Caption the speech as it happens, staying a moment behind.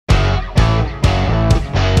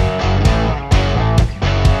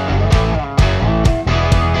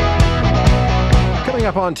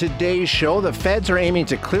up on today's show, the feds are aiming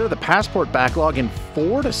to clear the passport backlog in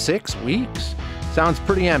 4 to 6 weeks. Sounds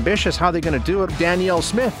pretty ambitious. How are they going to do it? Danielle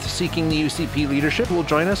Smith, seeking the UCP leadership, will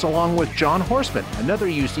join us along with John Horseman, another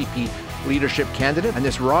UCP leadership candidate, and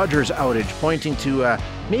this Rogers outage pointing to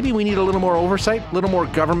maybe we need a little more oversight, a little more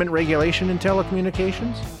government regulation in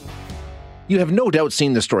telecommunications. You have no doubt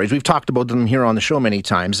seen the stories. We've talked about them here on the show many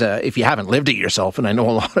times. If you haven't lived it yourself, and I know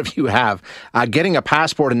a lot of you have, getting a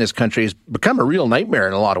passport in this country has become a real nightmare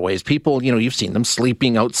in a lot of ways. People, you've seen them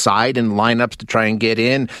sleeping outside in lineups to try and get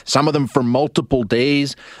in, some of them for multiple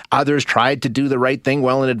days. Others tried to do the right thing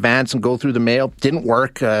well in advance and go through the mail. Didn't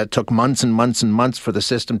work. Took months and months and months for the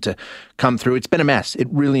system to come through. It's been a mess. It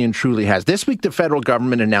really and truly has. This week, the federal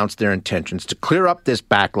government announced their intentions to clear up this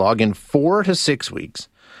backlog in 4 to 6 weeks.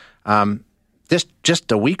 This just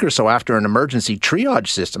a week or so after an emergency triage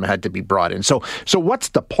system had to be brought in. So what's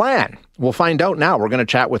the plan? We'll find out now. We're going to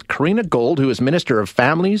chat with Karina Gold, who is Minister of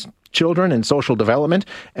Families, Children and Social Development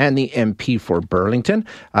and the MP for Burlington.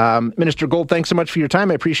 Minister Gold, thanks so much for your time.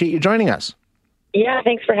 I appreciate you joining us. Yeah,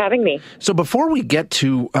 thanks for having me. So before we get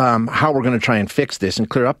to how we're going to try and fix this and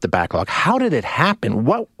clear up the backlog, how did it happen?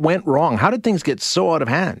 What went wrong? How did things get so out of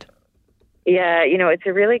hand? Yeah, it's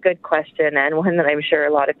a really good question and one that I'm sure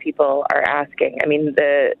a lot of people are asking. I mean,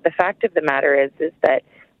 the fact of the matter is that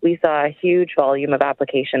we saw a huge volume of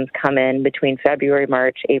applications come in between February,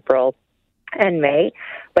 March, April, and May,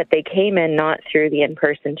 but they came in not through the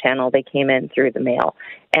in-person channel. They came in through the mail.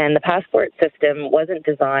 And the passport system wasn't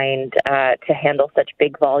designed to handle such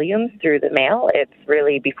big volumes through the mail. It's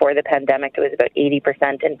really, before the pandemic, it was about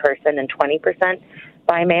 80% in person and 20%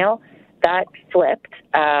 by mail. That flipped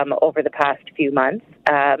over the past few months,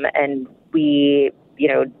 and we,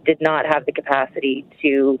 did not have the capacity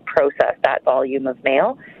to process that volume of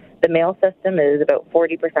mail. The mail system is about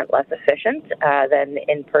 40% less efficient than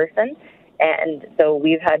in person, and so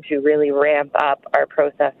we've had to really ramp up our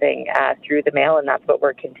processing through the mail, and that's what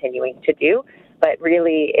we're continuing to do. But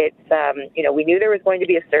really, it's, we knew there was going to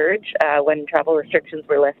be a surge when travel restrictions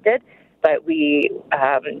were lifted, but we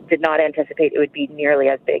did not anticipate it would be nearly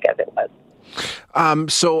as big as it was.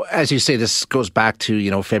 So, as you say, this goes back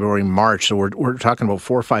to, February, March. So we're talking about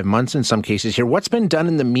 4 or 5 months in some cases here. What's been done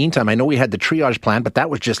in the meantime? I know we had the triage plan, but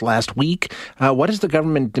that was just last week. What has the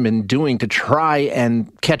government been doing to try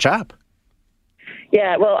and catch up?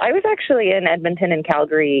 Yeah, well, I was actually in Edmonton and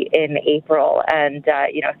Calgary in April and,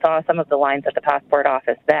 saw some of the lines at the passport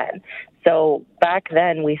office then. So back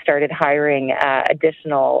then we started hiring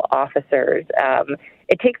additional officers.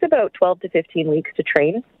 It takes about 12 to 15 weeks to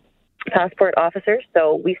train passport officers.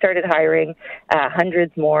 So we started hiring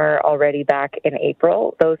hundreds more already back in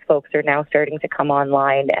April. Those folks are now starting to come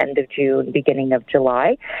online end of June, beginning of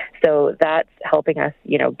July. So that's helping us,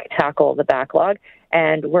 tackle the backlog.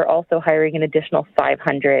 And we're also hiring an additional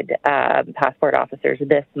 500 passport officers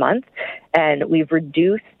this month. And we've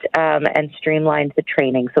reduced and streamlined the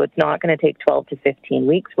training. So it's not going to take 12 to 15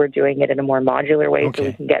 weeks. We're doing it in a more modular way so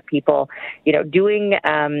we can get people, doing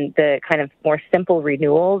the kind of more simple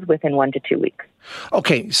renewals within 1 to 2 weeks.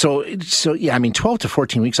 Okay, so yeah, 12 to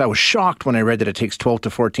 14 weeks. I was shocked when I read that it takes 12 to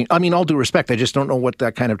 14. All due respect, I just don't know what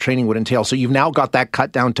that kind of training would entail. So you've now got that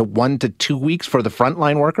cut down to 1 to 2 weeks for the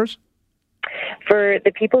frontline workers? For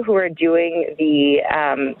the people who are doing the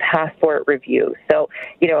passport review. So,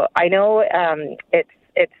 I know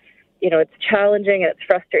it's challenging and it's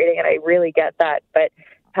frustrating, and I really get that, but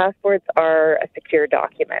passports are a secure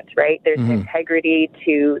document, right? There's an integrity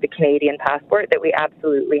to the Canadian passport that we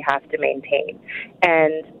absolutely have to maintain.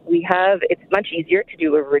 And it's much easier to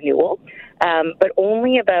do a renewal, but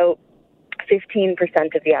only about 15%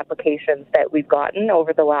 of the applications that we've gotten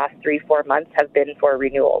over the last 3-4 months have been for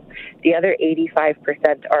renewals. The other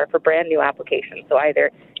 85% are for brand new applications. So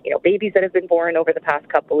either, babies that have been born over the past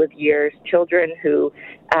couple of years, children who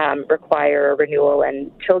require a renewal,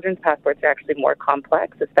 and children's passports are actually more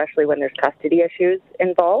complex, especially when there's custody issues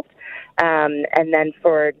involved. And then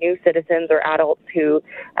for new citizens or adults who,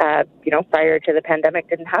 prior to the pandemic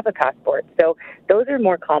didn't have a passport. So those are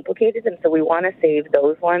more complicated, and so we want to save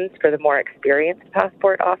those ones for the more experienced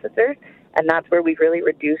passport officers, and that's where we've really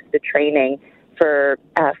reduced the training for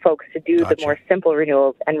folks to do the more simple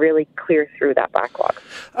renewals and really clear through that backlog.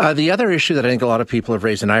 The other issue that I think a lot of people have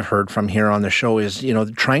raised, and I've heard from here on the show, is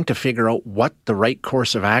trying to figure out what the right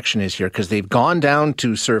course of action is here, because they've gone down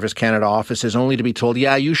to Service Canada offices only to be told,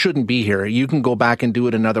 yeah, you shouldn't be here. You can go back and do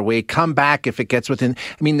it another way. Come back if it gets within.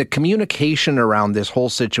 The communication around this whole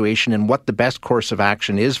situation and what the best course of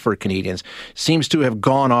action is for Canadians seems to have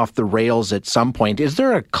gone off the rails at some point. Is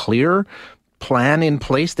there a clear plan in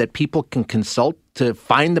place that people can consult to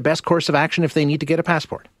find the best course of action if they need to get a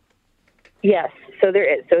passport? Yes, so there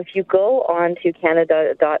is. So if you go on to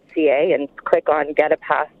canada.ca and click on Get a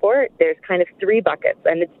Passport, there's kind of 3 buckets,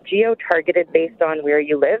 and it's geo-targeted based on where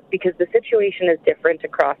you live because the situation is different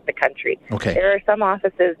across the country. Okay. There are some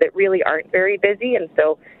offices that really aren't very busy, and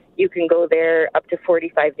so you can go there up to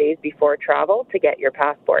 45 days before travel to get your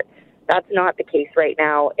passport. That's not the case right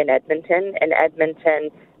now in Edmonton. In Edmonton,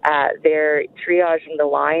 they're triaging the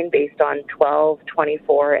line based on 12,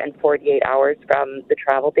 24, and 48 hours from the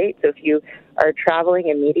travel date. So if you are traveling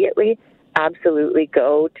immediately, absolutely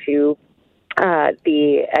go to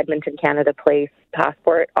the Edmonton Canada Place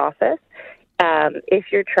passport office.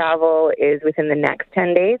 If your travel is within the next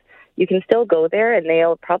 10 days, you can still go there, and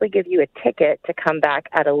they'll probably give you a ticket to come back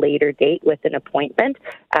at a later date with an appointment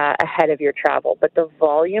ahead of your travel. But the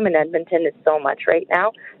volume in Edmonton is so much right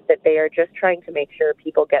now that they are just trying to make sure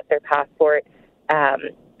people get their passport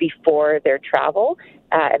before their travel,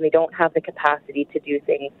 and they don't have the capacity to do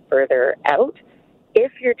things further out.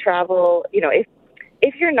 If your travel,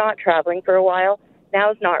 if you're not traveling for a while,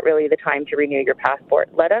 now's not really the time to renew your passport.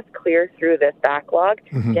 Let us clear through this backlog,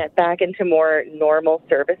 get back into more normal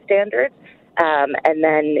service standards, and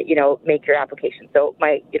then, make your application. So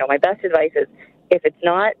my best advice is if it's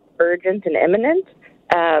not urgent and imminent,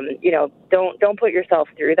 don't put yourself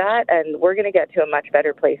through that. And we're going to get to a much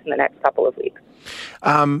better place in the next couple of weeks.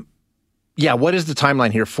 What is the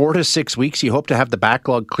timeline here? 4 to 6 weeks? You hope to have the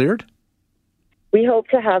backlog cleared? We hope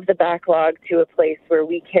to have the backlog to a place where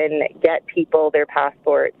we can get people their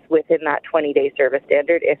passports within that 20-day service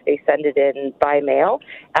standard if they send it in by mail.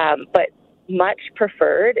 But much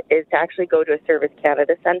preferred is to actually go to a Service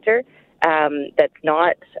Canada Centre that's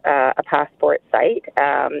not a passport site.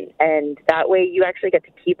 And that way you actually get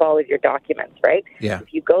to keep all of your documents, right? Yeah.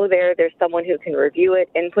 If you go there, there's someone who can review it,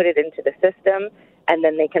 input it into the system, and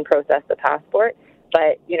then they can process the passport.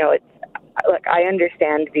 But, look, I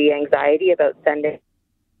understand the anxiety about sending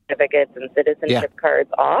certificates and citizenship cards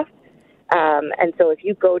off. And so if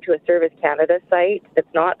you go to a Service Canada site that's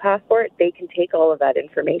not passport, they can take all of that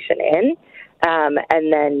information in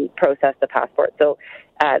and then process the passport. So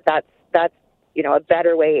that's a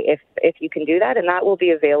better way if you can do that. And that will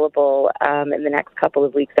be available in the next couple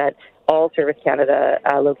of weeks at all Service Canada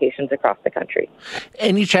locations across the country.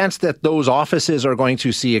 Any chance that those offices are going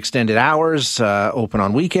to see extended hours, open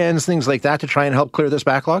on weekends, things like that to try and help clear this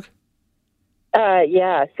backlog?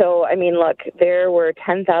 Yeah. So, look, there were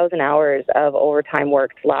 10,000 hours of overtime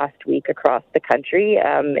worked last week across the country.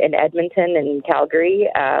 In Edmonton and Calgary,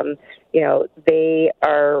 they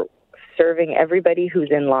are serving everybody who's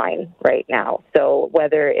in line right now. So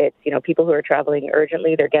whether it's, people who are traveling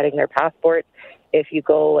urgently, they're getting their passports. If you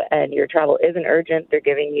go and your travel isn't urgent, they're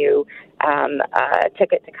giving you a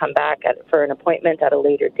ticket to come back for an appointment at a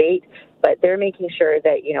later date. But they're making sure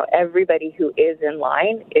that, everybody who is in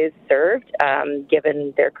line is served,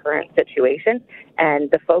 given their current situation.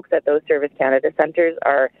 And the folks at those Service Canada centres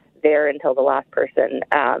are there until the last person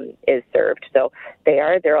is served. So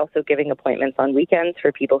they're also giving appointments on weekends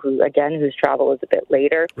for people whose travel is a bit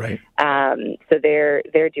later. Right. So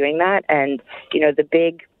they're doing that. And,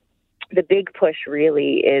 the big push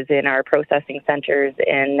really is in our processing centres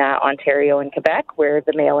in Ontario and Quebec, where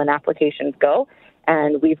the mail-in applications go.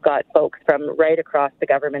 And we've got folks from right across the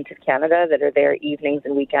government of Canada that are there evenings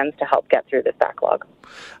and weekends to help get through this backlog.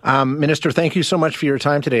 Minister, thank you so much for your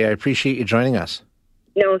time today. I appreciate you joining us.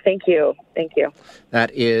 No, thank you. Thank you.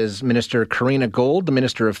 That is Minister Karina Gold, the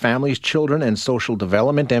Minister of Families, Children and Social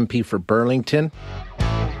Development, MP for Burlington.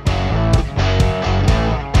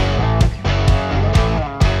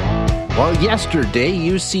 Well, yesterday,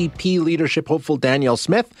 UCP leadership hopeful Danielle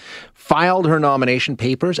Smith filed her nomination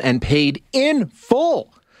papers and paid in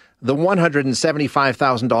full the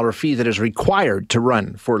 $175,000 fee that is required to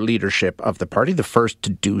run for leadership of the party, the first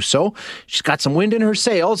to do so. She's got some wind in her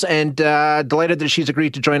sails and delighted that she's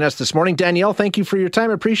agreed to join us this morning. Danielle, thank you for your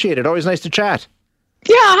time. Appreciate it. Always nice to chat.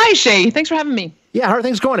 Yeah, hi, Shay. Thanks for having me. Yeah, how are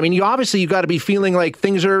things going? You got to be feeling like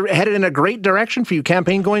things are headed in a great direction for you.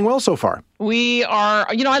 Campaign going well so far. We are,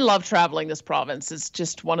 I love traveling this province. It's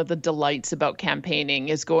just one of the delights about campaigning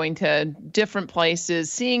is going to different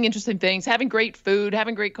places, seeing interesting things, having great food,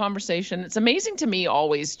 having great conversation. It's amazing to me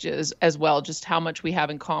always just how much we have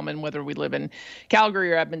in common, whether we live in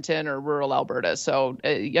Calgary or Edmonton or rural Alberta. So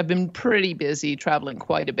I've been pretty busy traveling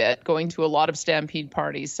quite a bit, going to a lot of Stampede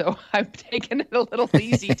parties. So I've taken it a little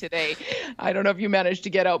easy today. I don't know if you managed to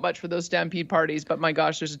get out much for those Stampede parties, but my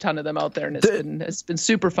gosh, there's a ton of them out there, and it's been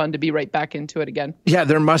super fun to be right back back into it again. Yeah,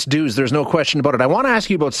 they're must-dos. There's no question about it. I want to ask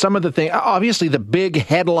you about some of the things. Obviously, the big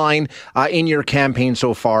headline in your campaign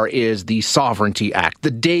so far is the Sovereignty Act,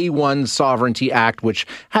 the Day One Sovereignty Act, which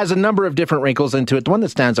has a number of different wrinkles into it. The one that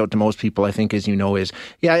stands out to most people, I think, as you know, is,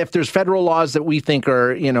 if there's federal laws that we think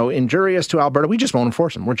are, injurious to Alberta, we just won't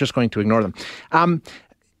enforce them. We're just going to ignore them.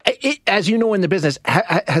 As you know, in the business,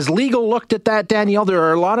 has legal looked at that, Danielle? There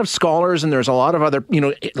are a lot of scholars and there's a lot of other,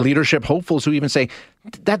 leadership hopefuls who even say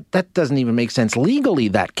that doesn't even make sense legally.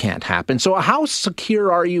 That can't happen. So how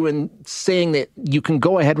secure are you in saying that you can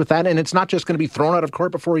go ahead with that and it's not just going to be thrown out of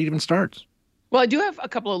court before it even starts? Well, I do have a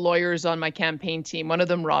couple of lawyers on my campaign team. One of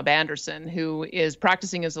them, Rob Anderson, who is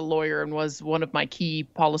practicing as a lawyer and was one of my key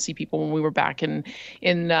policy people when we were back in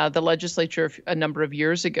the legislature a number of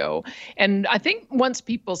years ago. And I think once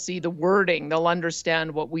people see the wording, they'll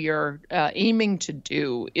understand what we are aiming to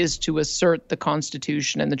do is to assert the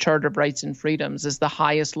Constitution and the Charter of Rights and Freedoms as the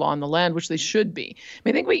highest law in the land, which they should be.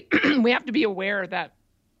 I think we have to be aware that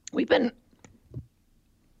we've been...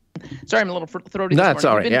 Sorry, I'm a little throaty. No, that's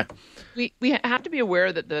all right. Yeah. We have to be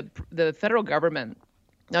aware that the federal government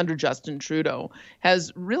under Justin Trudeau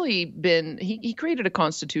has really been, he created a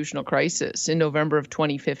constitutional crisis in November of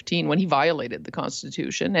 2015 when he violated the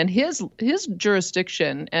Constitution, and his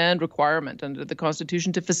jurisdiction and requirement under the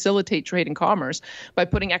Constitution to facilitate trade and commerce by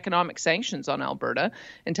putting economic sanctions on Alberta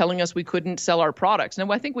and telling us we couldn't sell our products.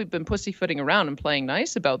 Now, I think we've been pussyfooting around and playing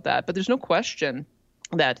nice about that, but there's no question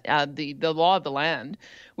that the law of the land,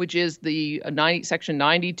 which is the Section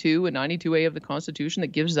 92 and 92A of the Constitution that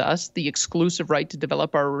gives us the exclusive right to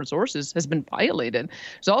develop our resources, has been violated.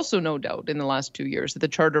 There's also no doubt in the last 2 years that the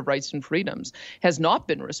Charter of Rights and Freedoms has not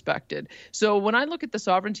been respected. So when I look at the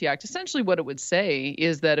Sovereignty Act, essentially what it would say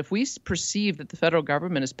is that if we perceive that the federal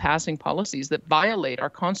government is passing policies that violate our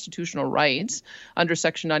constitutional rights under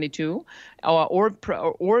Section 92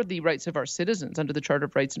 or the rights of our citizens under the Charter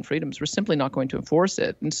of Rights and Freedoms, we're simply not going to enforce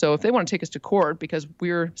it. And so if they want to take us to court because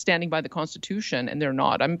we're standing by the Constitution and they're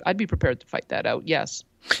not, I'd be prepared to fight that out. Yes.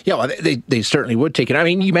 Yeah, well, they certainly would take it. I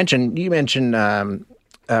mean, you mentioned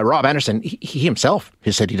Rob Anderson. He himself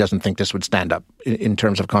has said he doesn't think this would stand up in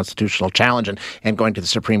terms of constitutional challenge and going to the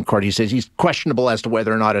Supreme Court. He says he's questionable as to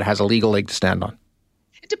whether or not it has a legal leg to stand on.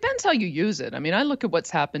 It depends how you use it. I mean, I look at what's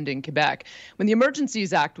happened in Quebec. When the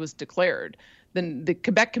Emergencies Act was declared, then the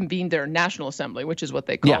Quebec convened their National Assembly, which is what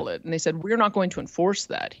they call it. And they said, we're not going to enforce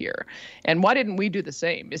that here. And why didn't we do the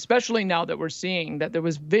same? Especially now that we're seeing that there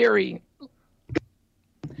was very,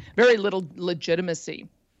 very little legitimacy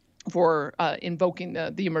for invoking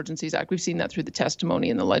the Emergencies Act. We've seen that through the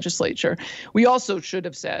testimony in the legislature. We also should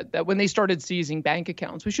have said that when they started seizing bank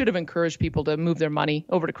accounts, we should have encouraged people to move their money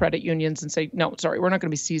over to credit unions and say, no, sorry, we're not going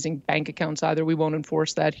to be seizing bank accounts either. We won't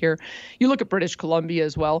enforce that here. You look at British Columbia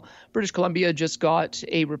as well. British Columbia just got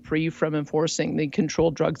a reprieve from enforcing the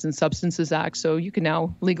Controlled Drugs and Substances Act. So you can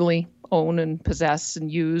now legally own and possess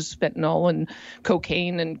and use fentanyl and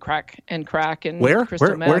cocaine and crack and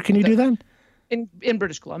crystal meth. Where can you do that? In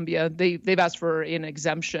British Columbia, they've asked for an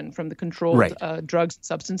exemption from the Controlled Drugs and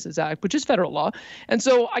Substances Act, which is federal law. And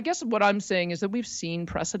so I guess what I'm saying is that we've seen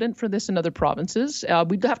precedent for this in other provinces.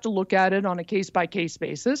 We'd have to look at it on a case-by-case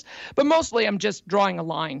basis. But mostly I'm just drawing a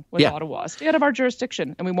line with Ottawa. Stay out of our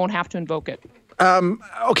jurisdiction, and we won't have to invoke it.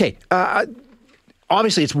 Okay.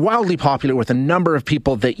 Obviously, it's wildly popular with a number of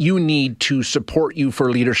people that you need to support you for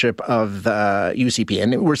leadership of the UCP.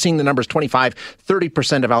 And we're seeing the numbers 25,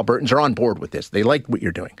 30% of Albertans are on board with this. They like what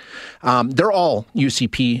you're doing. They're all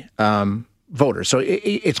UCP voters. So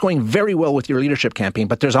it's going very well with your leadership campaign.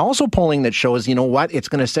 But there's also polling that shows, you know what, it's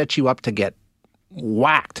going to set you up to get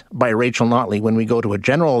whacked by Rachel Notley when we go to a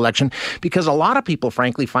general election, because a lot of people,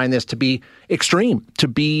 frankly, find this to be extreme, to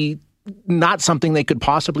be not something they could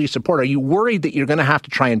possibly support. Are you worried that you're going to have to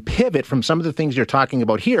try and pivot from some of the things you're talking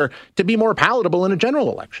about here to be more palatable in a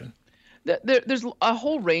general election? There's a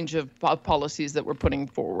whole range of policies that we're putting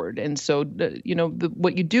forward. And so,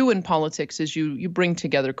 what you do in politics is you bring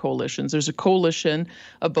together coalitions. There's a coalition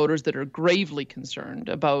of voters that are gravely concerned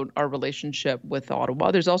about our relationship with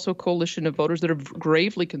Ottawa. There's also a coalition of voters that are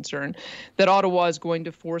gravely concerned that Ottawa is going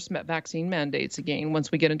to force vaccine mandates again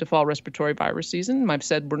once we get into fall respiratory virus season. I've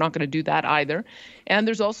said we're not going to do that either. And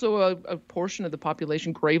there's also a portion of the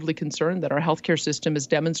population gravely concerned that our healthcare system has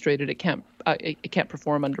demonstrated it can't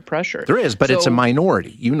perform under pressure. There is, but it's a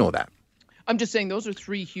minority. You know that. I'm just saying those are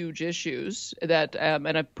three huge issues that,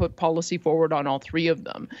 and I put policy forward on all three of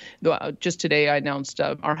them. Just today, I announced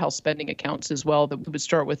our health spending accounts as well, that we would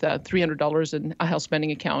start with $300 in a health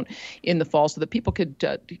spending account in the fall so that people can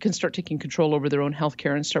start taking control over their own health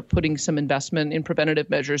care and start putting some investment in preventative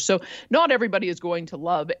measures. So not everybody is going to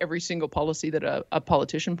love every single policy that a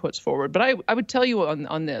politician puts forward. But I would tell you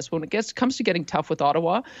on this, when it comes to getting tough with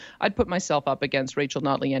Ottawa, I'd put myself up against Rachel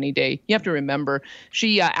Notley any day. You have to remember,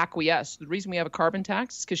 she acquiesced. The reason we have a carbon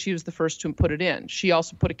tax is because she was the first to put it in. She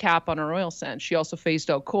also put a cap on our oil sands. She also phased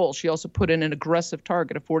out coal. She also put in an aggressive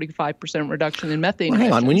target of 45% reduction in methane emissions.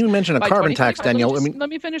 Hang on, when you mention a carbon tax, Danielle, let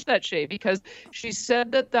me finish that, Shay, because she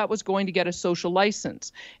said that was going to get a social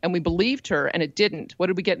license, and we believed her, and it didn't. What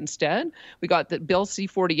did we get instead? We got the Bill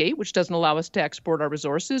C-48, which doesn't allow us to export our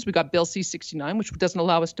resources. We got Bill C-69, which doesn't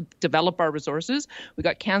allow us to develop our resources. We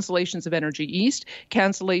got cancellations of Energy East,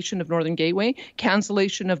 cancellation of Northern Gateway,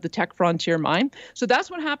 cancellation of the Tech Frontier mine. So that's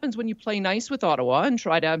what happens when you play nice with Ottawa and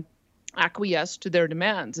try to acquiesce to their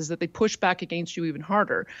demands, is that they push back against you even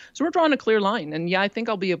harder. So we're drawing a clear line. And I think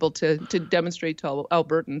I'll be able to demonstrate to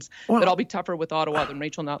Albertans that I'll be tougher with Ottawa than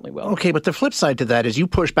Rachel Notley will. Okay, but the flip side to that is you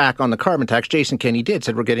push back on the carbon tax. Jason Kenney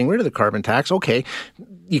said we're getting rid of the carbon tax. Okay,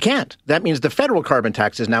 you can't. That means the federal carbon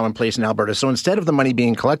tax is now in place in Alberta. So instead of the money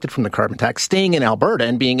being collected from the carbon tax staying in Alberta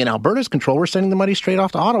and being in Alberta's control, we're sending the money straight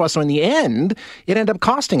off to Ottawa. So in the end, it ended up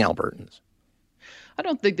costing Albertans. I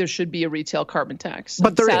don't think there should be a retail carbon tax.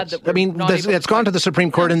 But there is. I mean, it's gone to the Supreme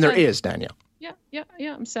Court, and there is, Danielle.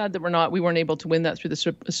 Yeah. I'm sad that we weren't able to win that through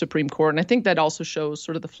the Supreme Court. And I think that also shows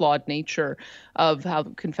sort of the flawed nature of how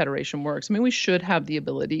Confederation works. I mean, we should have the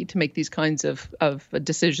ability to make these kinds of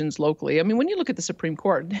decisions locally. I mean, when you look at the Supreme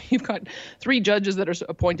Court, you've got 3 judges that are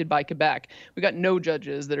appointed by Quebec. We've got no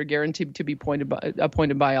judges that are guaranteed to be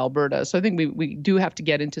appointed by Alberta. So I think we do have to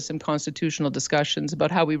get into some constitutional discussions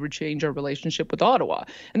about how we would change our relationship with Ottawa.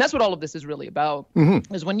 And that's what all of this is really about,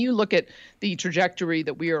 is when you look at the trajectory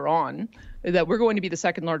that we are on, that we're going to be the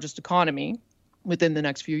second largest economy within the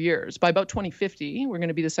next few years. By about 2050, we're going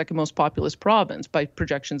to be the second most populous province by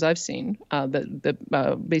projections I've seen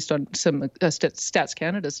based on some Stats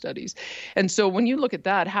Canada studies. And so when you look at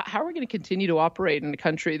that, how are we going to continue to operate in a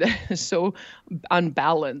country that is so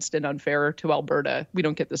unbalanced and unfair to Alberta? We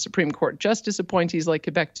don't get the Supreme Court justice appointees like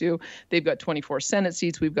Quebec do. They've got 24 Senate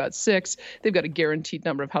seats. We've got 6. They've got a guaranteed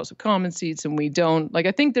number of House of Commons seats, and we don't.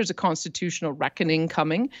 I think there's a constitutional reckoning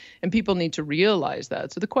coming, and people need to realize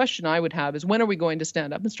that. So the question I would have is, when are we going to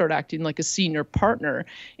stand up and start acting like a senior partner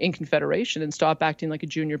in Confederation and stop acting like a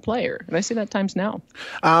junior player? And I say that time's now.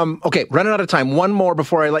 Okay, running out of time. One more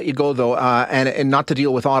before I let you go, though, and not to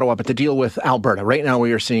deal with Ottawa, but to deal with Alberta. Right now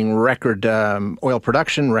we are seeing record oil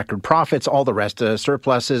production, record profits, all the rest,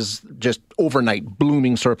 surpluses, just overnight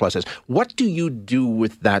blooming surpluses. What do you do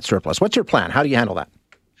with that surplus? What's your plan? How do you handle that?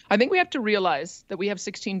 I think we have to realize that we have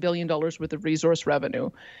 $16 billion worth of resource revenue,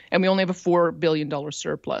 and we only have a $4 billion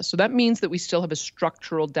surplus. So that means that we still have a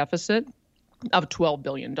structural deficit of $12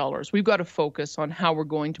 billion. We've got to focus on how we're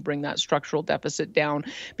going to bring that structural deficit down,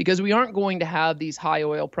 because we aren't going to have these high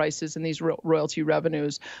oil prices and these royalty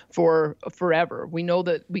revenues for forever. We know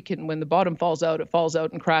that we can, when the bottom falls out, it falls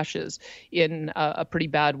out and crashes in a pretty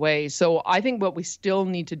bad way. So I think what we still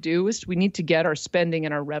need to do is we need to get our spending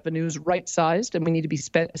and our revenues right-sized, and we need to be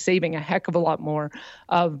saving a heck of a lot more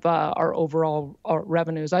of our overall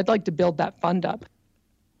revenues. I'd like to build that fund up.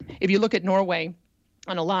 If you look at Norway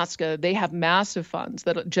and Alaska, they have massive funds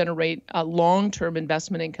that generate long-term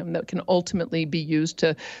investment income that can ultimately be used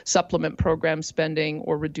to supplement program spending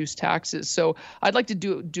or reduce taxes. So I'd like to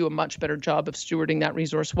do a much better job of stewarding that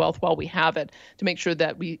resource wealth while we have it, to make sure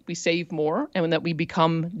that we save more and that we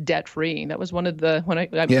become debt-free. That was one of the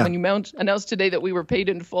when you announced today that we were paid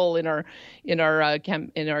in full in our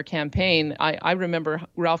campaign. I remember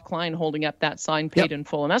Ralph Klein holding up that sign, paid in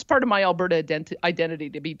full, and that's part of my Alberta identity,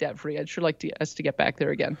 to be debt-free. I'd sure like us to get back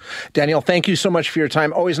there again. Danielle, thank you so much for your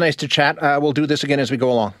time. Always nice to chat. We'll do this again as we go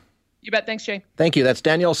along. You bet. Thanks, Jay. Thank you. That's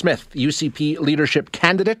Danielle Smith, UCP leadership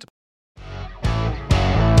candidate.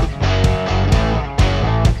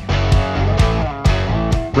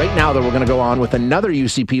 Right now, though, we're going to go on with another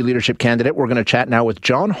UCP leadership candidate. We're going to chat now with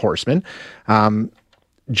John Horseman.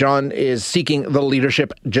 John is seeking the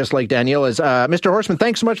leadership just like Danielle is. Mr. Horseman,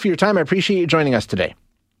 thanks so much for your time. I appreciate you joining us today.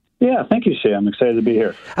 Yeah, thank you, Shay. I'm excited to be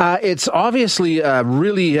here. It's obviously a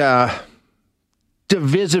really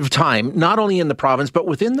divisive time, not only in the province, but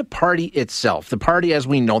within the party itself. The party, as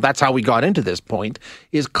we know, that's how we got into this point,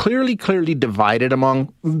 is clearly divided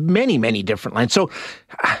among many, many different lines. So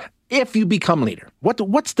if you become leader,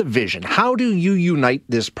 what's the vision? How do you unite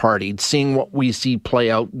this party, seeing what we see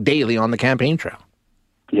play out daily on the campaign trail?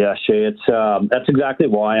 Yeah, Shay, that's exactly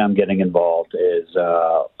why I'm getting involved.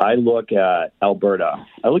 I look at Alberta.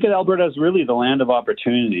 I look at Alberta as really the land of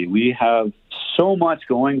opportunity. We have so much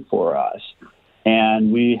going for us,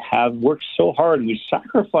 and we have worked so hard, and we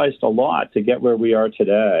sacrificed a lot to get where we are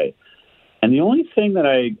today. And the only thing that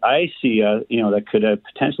I see, that could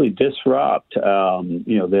potentially disrupt,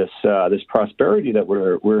 this prosperity that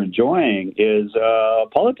we're enjoying is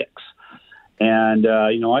particics. And,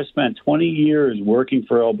 I spent 20 years working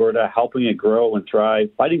for Alberta, helping it grow and thrive,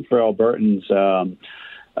 fighting for Albertans,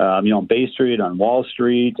 on Bay Street, on Wall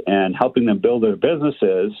Street, and helping them build their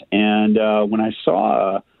businesses. And when I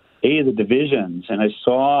saw, the divisions and I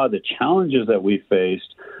saw the challenges that we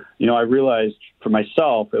faced, I realized for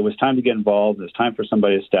myself it was time to get involved. It was time for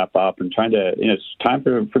somebody to step up and it's time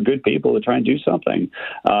for good people to try and do something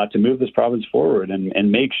to move this province forward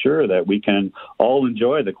and make sure that we can all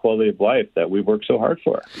enjoy the quality of life that we worked so hard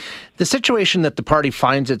for. The situation that the party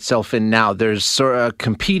finds itself in now, there's sort of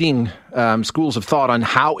competing schools of thought on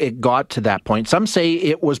how it got to that point. Some say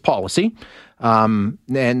it was policy. And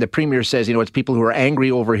the Premier says, it's people who are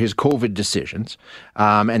angry over his COVID decisions.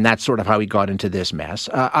 And that's sort of how he got into this mess.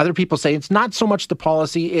 Other people say it's not so much the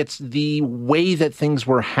policy, it's the way that things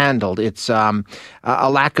were handled. It's a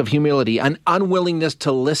lack of humility, an unwillingness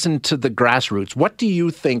to listen to the grassroots. What do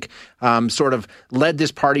you think sort of led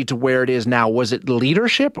this party to where it is now? Was it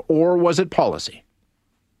leadership or was it policy?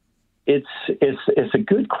 It's a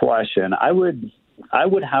good question. I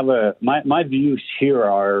would have my views here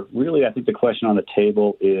are really, I think the question on the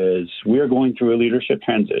table is we are going through a leadership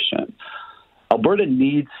transition. Alberta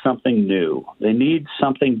needs something new. They need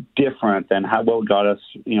something different than what got us,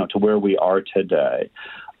 to where we are today.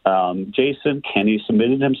 Jason Kenney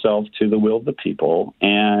submitted himself to the will of the people,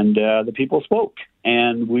 and the people spoke.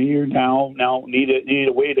 And we now need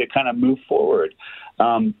a way to kind of move forward.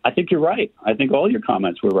 I think you're right. I think all your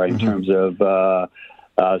comments were right in terms of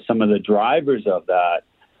some of the drivers of that.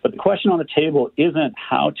 But the question on the table isn't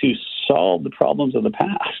how to solve the problems of the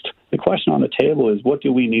past. The question on the table is what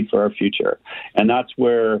do we need for our future? And that's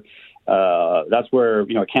where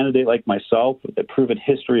a candidate like myself with a proven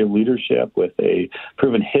history of leadership, with a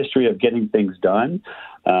proven history of getting things done,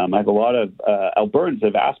 I have a lot of Albertans that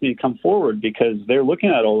have asked me to come forward because they're looking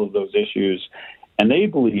at all of those issues. And they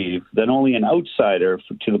believe that only an outsider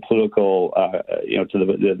to the political,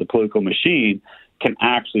 to the political machine can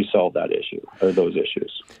actually solve that issue or those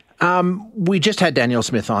issues. We just had Danielle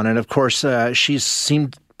Smith on, and of course, she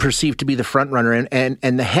seemed perceived to be the front runner. And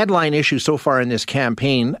the headline issue so far in this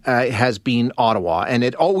campaign has been Ottawa. And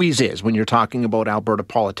it always is when you're talking about Alberta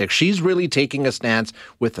politics. She's really taking a stance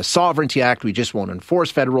with the Sovereignty Act. We just won't enforce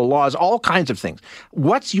federal laws, all kinds of things.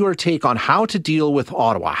 What's your take on how to deal with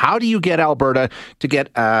Ottawa? How do you get Alberta to get,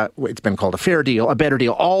 it's been called a fair deal, a better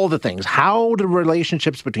deal, all the things? How do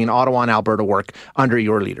relationships between Ottawa and Alberta work under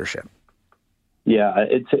your leadership? Yeah,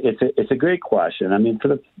 it's a great question. I mean,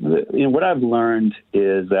 what I've learned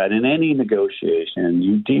is that in any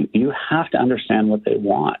negotiation, you have to understand what they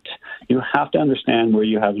want. You have to understand where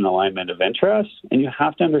you have an alignment of interests, and you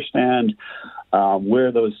have to understand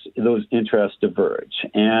where those interests diverge.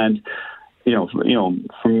 And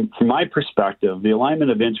from my perspective, the alignment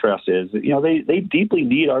of interest is they deeply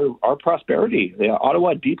need our prosperity.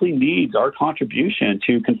 Ottawa deeply needs our contribution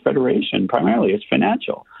to Confederation. Primarily, it's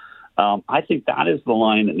financial. I think that is the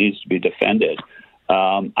line that needs to be defended.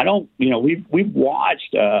 We've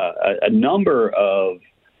watched a number of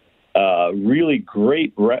really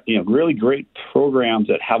great programs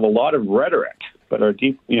that have a lot of rhetoric, but are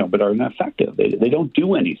but are ineffective. They don't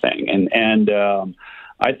do anything. And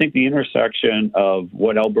I think the intersection of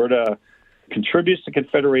what Alberta contributes to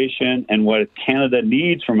Confederation and what Canada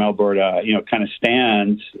needs from Alberta, kind of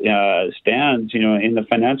stands, in the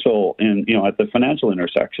financial, at the financial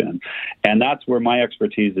intersection, and that's where my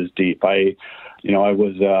expertise is deep. I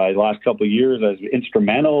was the last couple of years I was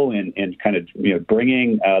instrumental in kind of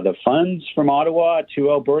bringing the funds from Ottawa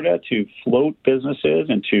to Alberta to float businesses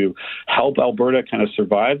and to help Alberta kind of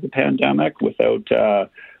survive the pandemic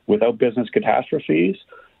without business catastrophes.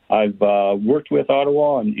 I've worked with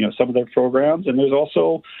Ottawa on some of their programs, and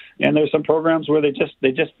there's some programs where they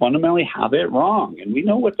just fundamentally have it wrong, and we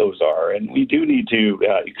know what those are, and we do need to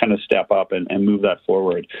kind of step up and move that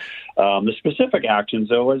forward. The specific actions,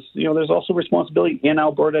 though, is there's also responsibility in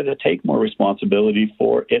Alberta to take more responsibility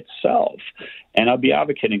for itself, and I'll be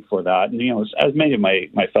advocating for that. And as many of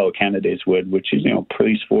my fellow candidates would, which is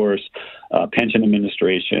police force, pension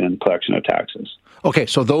administration, and collection of taxes. Okay,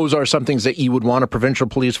 so those are some things that you would want: a provincial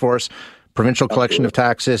police force, provincial collection of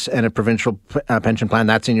taxes, and a provincial pension plan.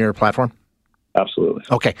 That's in your platform? Absolutely.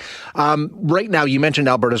 Okay. Right now, you mentioned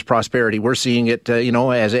Alberta's prosperity. We're seeing it,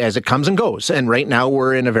 as it comes and goes. And right now,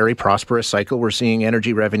 we're in a very prosperous cycle. We're seeing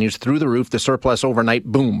energy revenues through the roof. The surplus overnight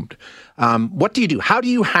boomed. What do you do? How do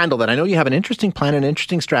you handle that? I know you have an interesting plan, an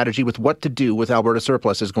interesting strategy with what to do with Alberta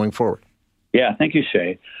surpluses going forward. Yeah, thank you,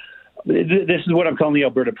 Shay. This is what I'm calling the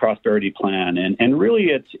Alberta Prosperity Plan, and really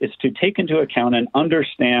it's to take into account and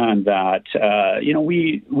understand that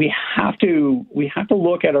we have to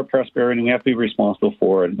look at our prosperity and we have to be responsible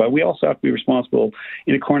for it, but we also have to be responsible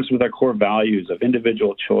in accordance with our core values of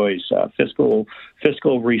individual choice, fiscal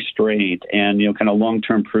restraint, and kind of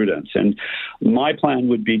long-term prudence. And my plan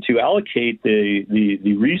would be to allocate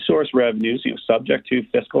the resource revenues, subject to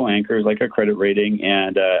fiscal anchors like a credit rating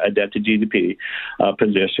and a debt to GDP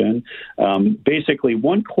position. Basically,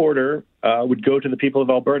 one quarter would go to the people of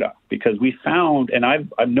Alberta, because we found, and I've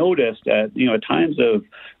noticed at times of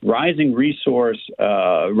rising resource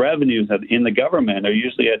revenues in the government are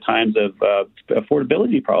usually at times of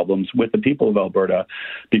affordability problems with the people of Alberta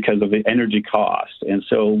because of the energy costs. And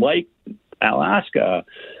so, like Alaska,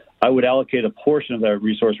 I would allocate a portion of that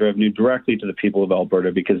resource revenue directly to the people of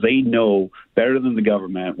Alberta, because they know better than the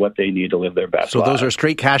government what they need to live their best lives. So those are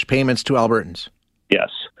straight cash payments to Albertans?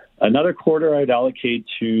 Yes. Another quarter I'd allocate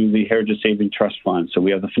to the Heritage Saving Trust Fund. So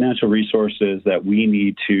we have the financial resources that we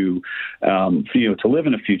need to live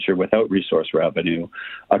in a future without resource revenue.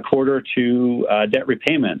 A quarter to debt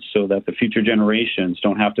repayments, so that the future generations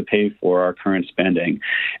don't have to pay for our current spending.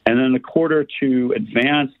 And then a quarter to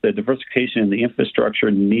advance the diversification and the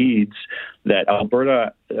infrastructure needs that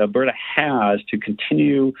Alberta has to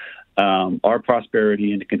continue our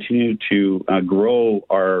prosperity and to continue to grow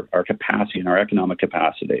our capacity and our economic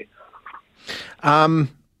capacity.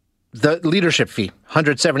 The leadership fee,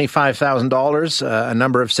 $175,000, a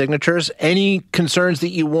number of signatures. Any concerns that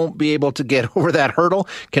you won't be able to get over that hurdle?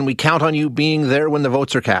 Can we count on you being there when the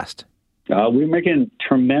votes are cast? We're making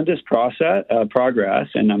tremendous progress,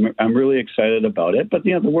 and I'm really excited about it. But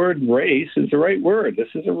the word race is the right word. This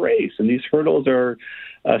is a race, and these hurdles are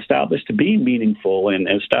established to be meaningful and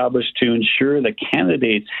established to ensure that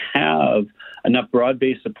candidates have enough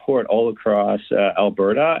broad-based support all across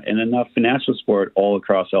Alberta and enough financial support all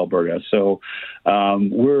across Alberta. So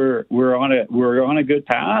we're on a good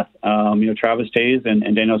path. Travis Toews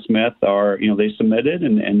and Danielle Smith are they submitted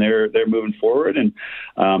and they're moving forward, and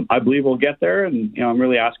I believe we'll get there. And I'm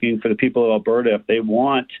really asking for the people of Alberta, if they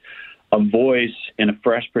want a voice and a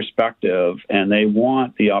fresh perspective, and they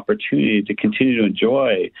want the opportunity to continue to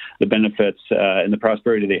enjoy the benefits and the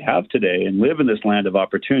prosperity they have today and live in this land of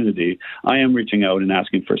opportunity, I am reaching out and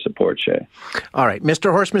asking for support, Shay. All right.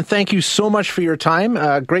 Mr. Horstman, thank you so much for your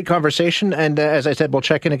time. Great conversation. And as I said, we'll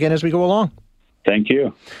check in again as we go along. Thank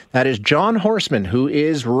you. That is John Horstman, who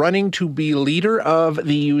is running to be leader of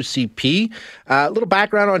the UCP. A little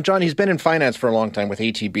background on John. He's been in finance for a long time with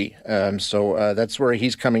ATB. So that's where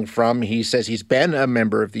he's coming from. He says he's been a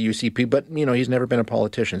member of the UCP, but, he's never been a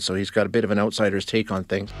politician. So he's got a bit of an outsider's take on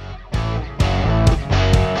things.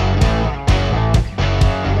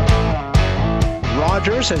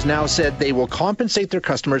 Rogers has now said they will compensate their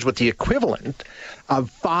customers with the equivalent of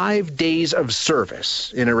 5 days of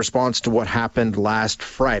service in a response to what happened last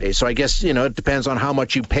Friday. So I guess, it depends on how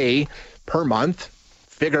much you pay per month.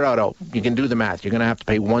 Figure it out. You can do the math. You're going to have to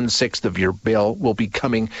pay 1/6 of your bill will be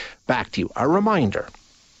coming back to you. A reminder.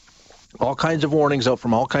 All kinds of warnings out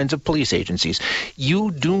from all kinds of police agencies.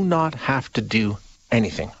 You do not have to do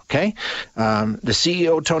anything, okay? The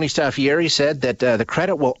CEO, Tony Staffieri, said that the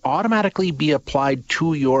credit will automatically be applied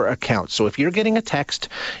to your account. So if you're getting a text,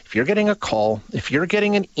 if you're getting a call, if you're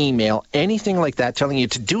getting an email, anything like that telling you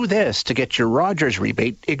to do this to get your Rogers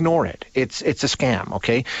rebate, ignore it. It's a scam,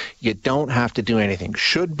 okay? You don't have to do anything.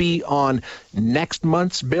 Should be on next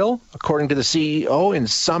month's bill, according to the CEO. In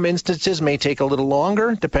some instances, may take a little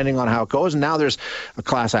longer, depending on how it goes. And now there's a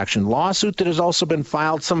class action lawsuit that has also been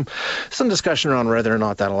filed. Some discussion around whether or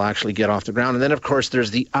not that'll actually get off the ground. And then, of course,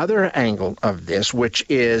 there's the other angle of this, which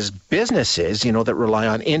is businesses, that rely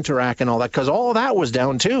on Interac and all that, because all that was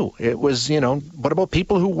down too. It was, what about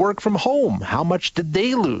people who work from home? How much did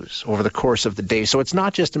they lose over the course of the day? So it's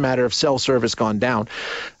not just a matter of cell service gone down.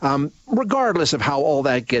 Regardless of how all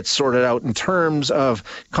that gets sorted out in terms of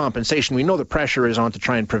compensation, we know the pressure is on to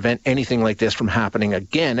try and prevent anything like this from happening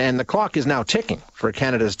again. And the clock is now ticking for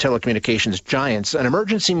Canada's telecommunications giants. An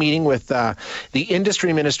emergency meeting with the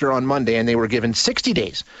industry minister on Monday, and they were given 60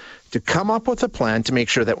 days to come up with a plan to make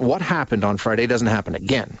sure that what happened on Friday doesn't happen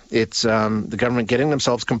again. It's the government getting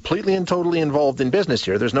themselves completely and totally involved in business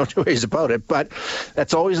here. There's no two ways about it, but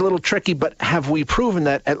that's always a little tricky. But have we proven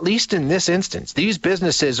that, at least in this instance, these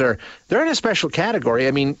businesses they're in a special category?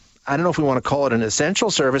 I mean, I don't know if we want to call it an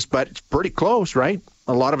essential service, but it's pretty close, right?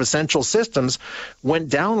 A lot of essential systems went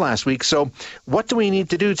down last week. So what do we need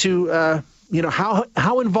to do to,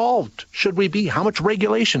 how involved should we be? How much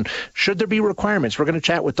regulation? Should there be requirements? We're going to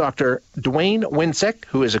chat with Dr. Dwayne Wincek,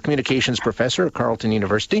 who is a communications professor at Carleton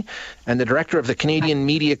University and the director of the Canadian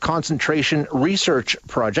Media Concentration Research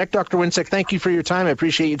Project. Dr. Wincek, thank you for your time. I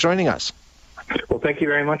appreciate you joining us. Well, thank you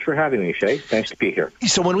very much for having me, Shay. Thanks to be here.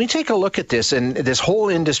 So when we take a look at this and this whole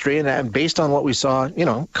industry, and based on what we saw,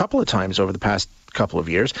 a couple of times over the past couple of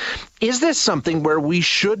years, is this something where we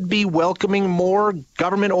should be welcoming more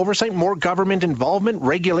government oversight, more government involvement,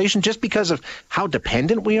 regulation, just because of how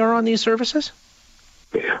dependent we are on these services?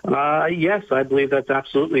 Yes, I believe that's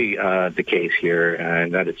absolutely the case here,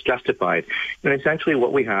 and that it's justified. And essentially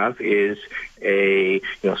what we have is a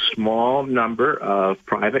small number of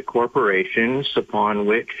private corporations upon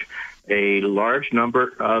which a large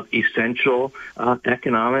number of essential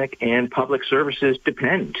economic and public services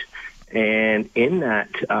depend. And in that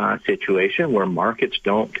situation where markets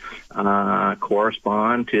don't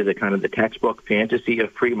correspond to the kind of the textbook fantasy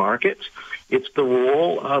of free markets, it's the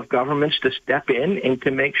role of governments to step in and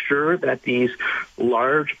to make sure that these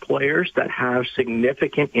large players that have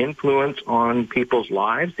significant influence on people's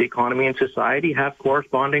lives, the economy and society, have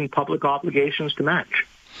corresponding public obligations to match.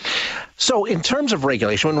 So in terms of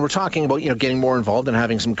regulation, when we're talking about getting more involved and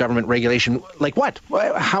having some government regulation, like what?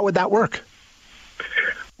 How would that work?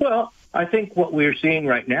 Well, I think what we're seeing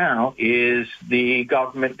right now is the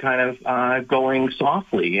government kind of going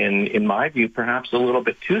softly, and in my view, perhaps a little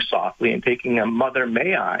bit too softly, and taking a mother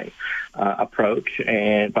may I approach,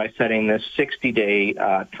 and by setting this 60-day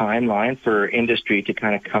timeline for industry to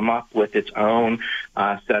kind of come up with its own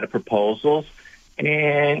set of proposals.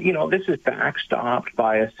 And, this is backstopped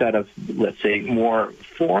by a set of, let's say, more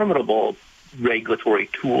formidable regulatory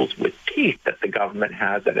tools with teeth that the government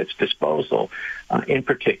has at its disposal. In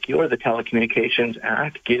particular, the Telecommunications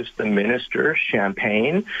Act gives the minister,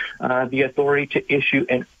 Champagne, the authority to issue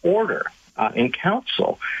an order in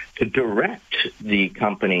council to direct the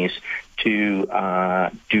companies to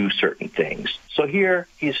do certain things. So here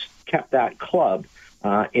he's kept that club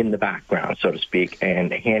in the background, so to speak,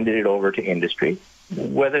 and handed it over to industry.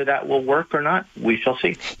 Whether that will work or not, we shall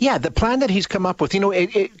see. Yeah, the plan that he's come up with,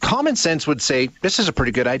 common sense would say this is a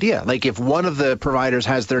pretty good idea. Like if one of the providers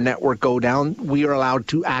has their network go down, we are allowed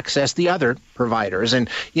to access the other providers. And,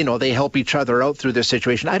 they help each other out through this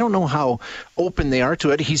situation. I don't know how open they are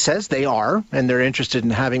to it. He says they are, and they're interested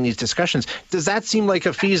in having these discussions. Does that seem like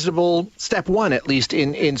a feasible step one, at least,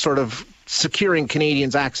 in sort of securing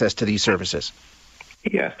Canadians' access to these services?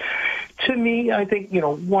 Yes. To me, I think,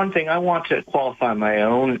 one thing, I want to qualify my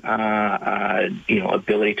own,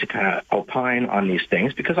 ability to kind of opine on these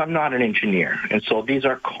things because I'm not an engineer. And so these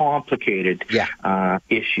are complicated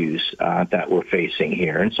issues that we're facing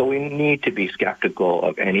here. And so we need to be skeptical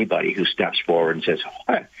of anybody who steps forward and says,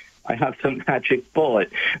 I have some magic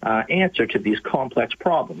bullet answer to these complex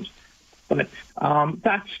problems. But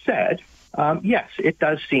that said, yes, it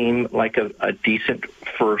does seem like a decent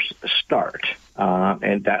first start.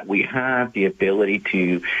 And that we have the ability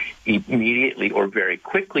to immediately or very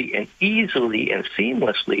quickly and easily and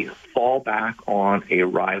seamlessly fall back on a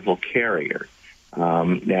rival carrier.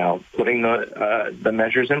 Now, putting the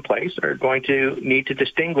measures in place are going to need to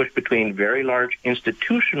distinguish between very large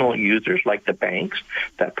institutional users like the banks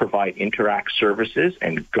that provide Interact services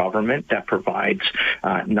and government that provides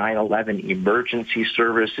 9/11 emergency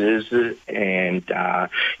services and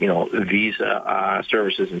visa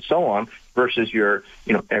services and so on versus your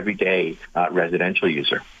everyday residential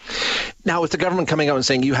user. Now, with the government coming out and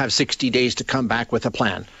saying you have 60 days to come back with a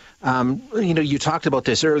plan. You talked about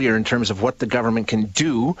this earlier in terms of what the government can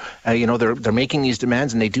do. They're making these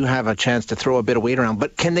demands and they do have a chance to throw a bit of weight around.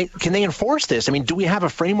 But can they enforce this? I mean, do we have a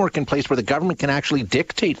framework in place where the government can actually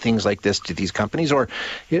dictate things like this to these companies, or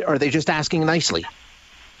are they just asking nicely?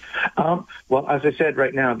 Well, as I said,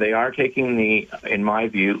 right now they are taking the, in my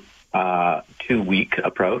view, 2-week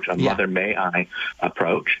approach, a mother may I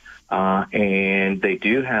approach. And they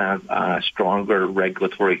do have stronger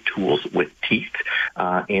regulatory tools with teeth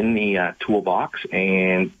in the toolbox,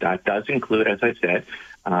 and that does include, as I said,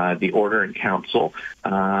 the order in council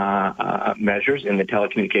measures in the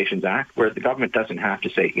Telecommunications Act, where the government doesn't have to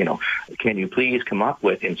say, can you please come up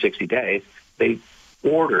with in 60 days? They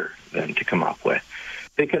order them to come up with.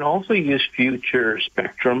 They can also use future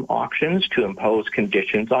spectrum auctions to impose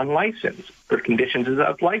conditions on license or conditions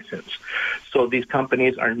of license. So these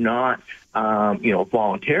companies are not,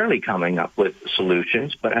 voluntarily coming up with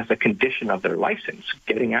solutions, but as a condition of their license,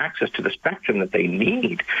 getting access to the spectrum that they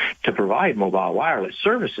need to provide mobile wireless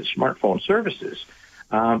services, smartphone services.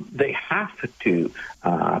 they have to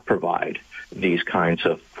provide these kinds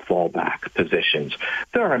of fallback positions.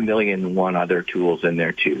 There are 1,000,001 other tools in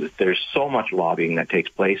there, too. There's so much lobbying that takes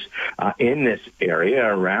place in this area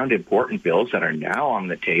around important bills that are now on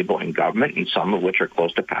the table in government, and some of which are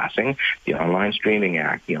close to passing: the Online Streaming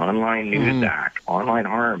Act, the Online News Act, Online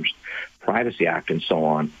Arms Privacy Act, and so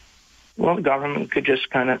on. Well, the government could just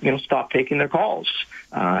kind of, stop taking their calls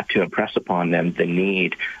to impress upon them the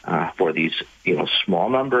need for these, small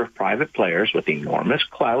number of private players with enormous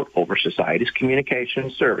clout over society's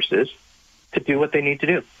communications services to do what they need to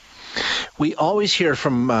do. We always hear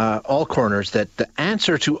from all corners that the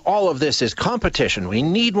answer to all of this is competition. We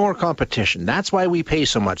need more competition. That's why we pay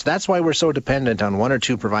so much. That's why we're so dependent on one or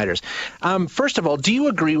two providers. First of all, do you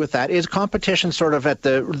agree with that? Is competition sort of at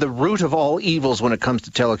the root of all evils when it comes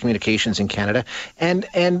to telecommunications in Canada?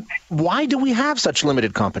 And why do we have such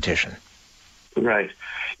limited competition? Right.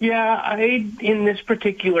 Yeah, in this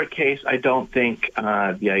particular case, I don't think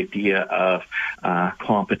the idea of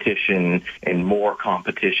competition and more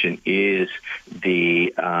competition is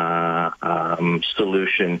the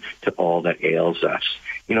solution to all that ails us.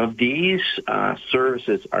 These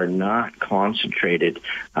services are not concentrated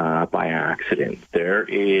by accident. There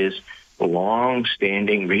is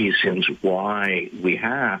long-standing reasons why we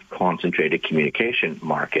have concentrated communication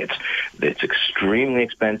markets. It's extremely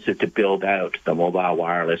expensive to build out the mobile,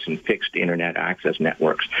 wireless, and fixed internet access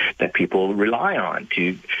networks that people rely on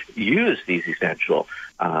to use these essential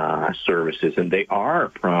services, and they are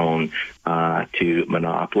prone to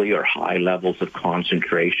monopoly or high levels of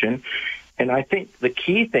concentration. And I think the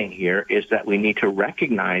key thing here is that we need to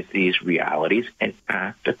recognize these realities and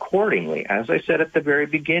act accordingly. As I said at the very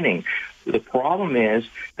beginning, the problem is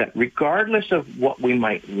that regardless of what we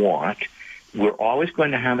might want, we're always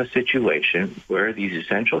going to have a situation where these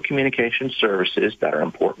essential communication services that are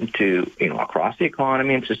important to, across the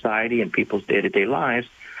economy and society and people's day-to-day lives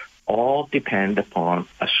all depend upon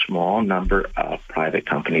a small number of private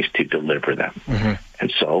companies to deliver them. Mm-hmm.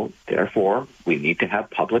 And so, therefore, we need to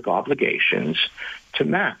have public obligations to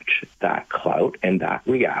match that clout and that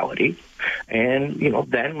reality, and,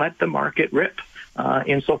 then let the market rip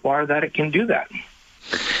insofar that it can do that.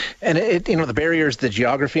 And the barriers, the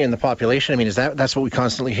geography, and the population. I mean, that's what we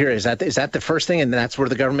constantly hear? Is that the first thing, and that's where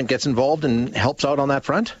the government gets involved and helps out on that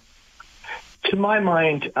front? To my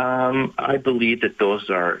mind, I believe that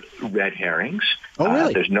those are red herrings. Oh,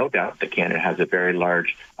 really? There's no doubt that Canada has a very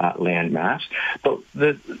large land mass, but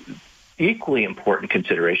the equally important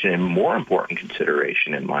consideration and more important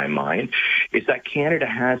consideration in my mind is that Canada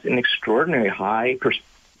has an extraordinarily high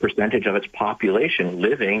percentage of its population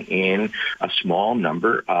living in a small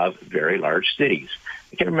number of very large cities.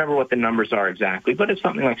 I can't remember what the numbers are exactly, but it's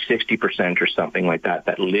something like 60% or something like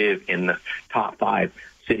that live in the top 5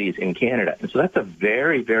 cities in Canada. And so that's a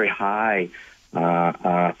very, very high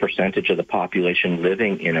percentage of the population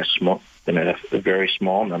living in a very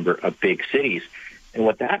small number of big cities. And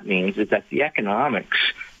what that means is that the economics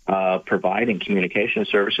providing communication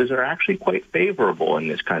services are actually quite favorable in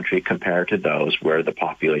this country compared to those where the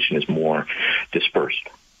population is more dispersed.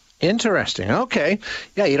 Interesting. Okay.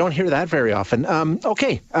 Yeah, you don't hear that very often.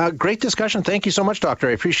 Okay. Great discussion. Thank you so much, Doctor.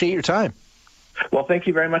 I appreciate your time. Well, thank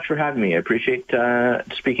you very much for having me. I appreciate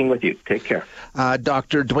speaking with you. Take care.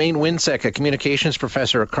 Dr. Dwayne Wincek, a communications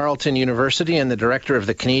professor at Carleton University and the director of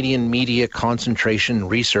the Canadian Media Concentration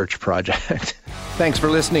Research Project. Thanks for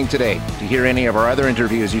listening today. To hear any of our other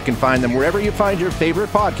interviews, you can find them wherever you find your favorite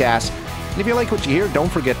podcasts. And if you like what you hear, don't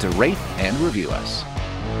forget to rate and review us.